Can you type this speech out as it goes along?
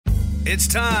It's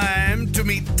time to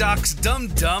meet Doc's Dum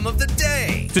Dum of the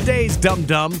Day. Today's Dum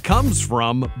Dum comes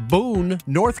from Boone,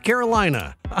 North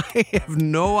Carolina. I have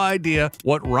no idea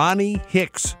what Ronnie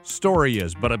Hicks' story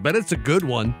is, but I bet it's a good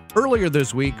one. Earlier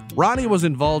this week, Ronnie was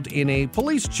involved in a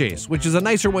police chase, which is a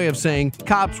nicer way of saying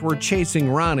cops were chasing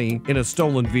Ronnie in a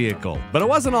stolen vehicle. But it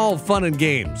wasn't all fun and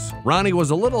games. Ronnie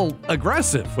was a little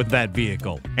aggressive with that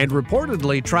vehicle and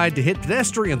reportedly tried to hit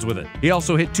pedestrians with it. He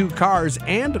also hit 2 cars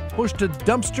and pushed a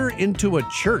dumpster into a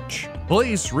church.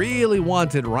 Police really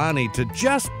wanted Ronnie to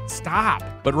just stop,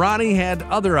 but Ronnie had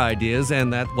other ideas,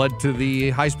 and that led to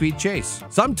the high-speed chase,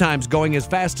 sometimes going as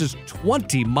fast as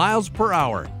 20 miles per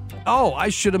hour. Oh, I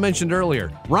should have mentioned earlier,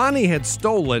 Ronnie had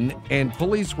stolen and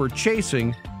police were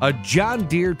chasing a John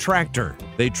Deere tractor.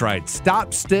 They tried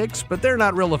stop sticks, but they're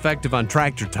not real effective on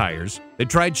tractor tires. They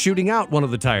tried shooting out one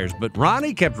of the tires, but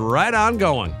Ronnie kept right on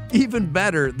going. Even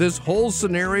better, this whole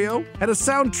scenario had a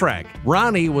soundtrack.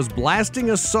 Ronnie was blasting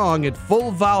a song at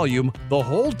full volume the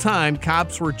whole time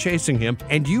cops were chasing him,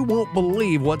 and you won't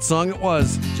believe what song it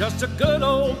was. Just a good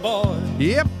old boy.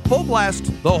 Yep, full blast,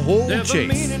 the whole Never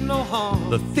chase. meaning no harm.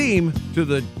 The theme to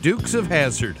the Dukes of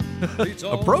Hazzard.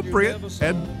 Appropriate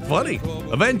and funny.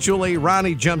 Eventually,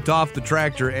 Ronnie jumped off the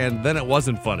tractor, and then it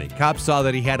wasn't funny. Cops saw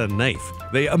that he had a knife.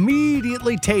 They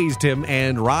immediately tased him,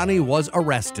 and Ronnie was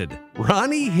arrested.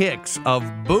 Ronnie Hicks of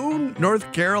Boone,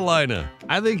 North Carolina.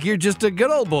 I think you're just a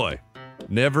good old boy.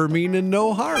 Never meaning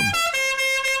no harm.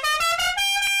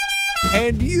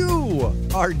 And you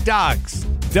are Doc's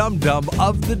Dum Dum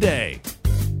of the Day.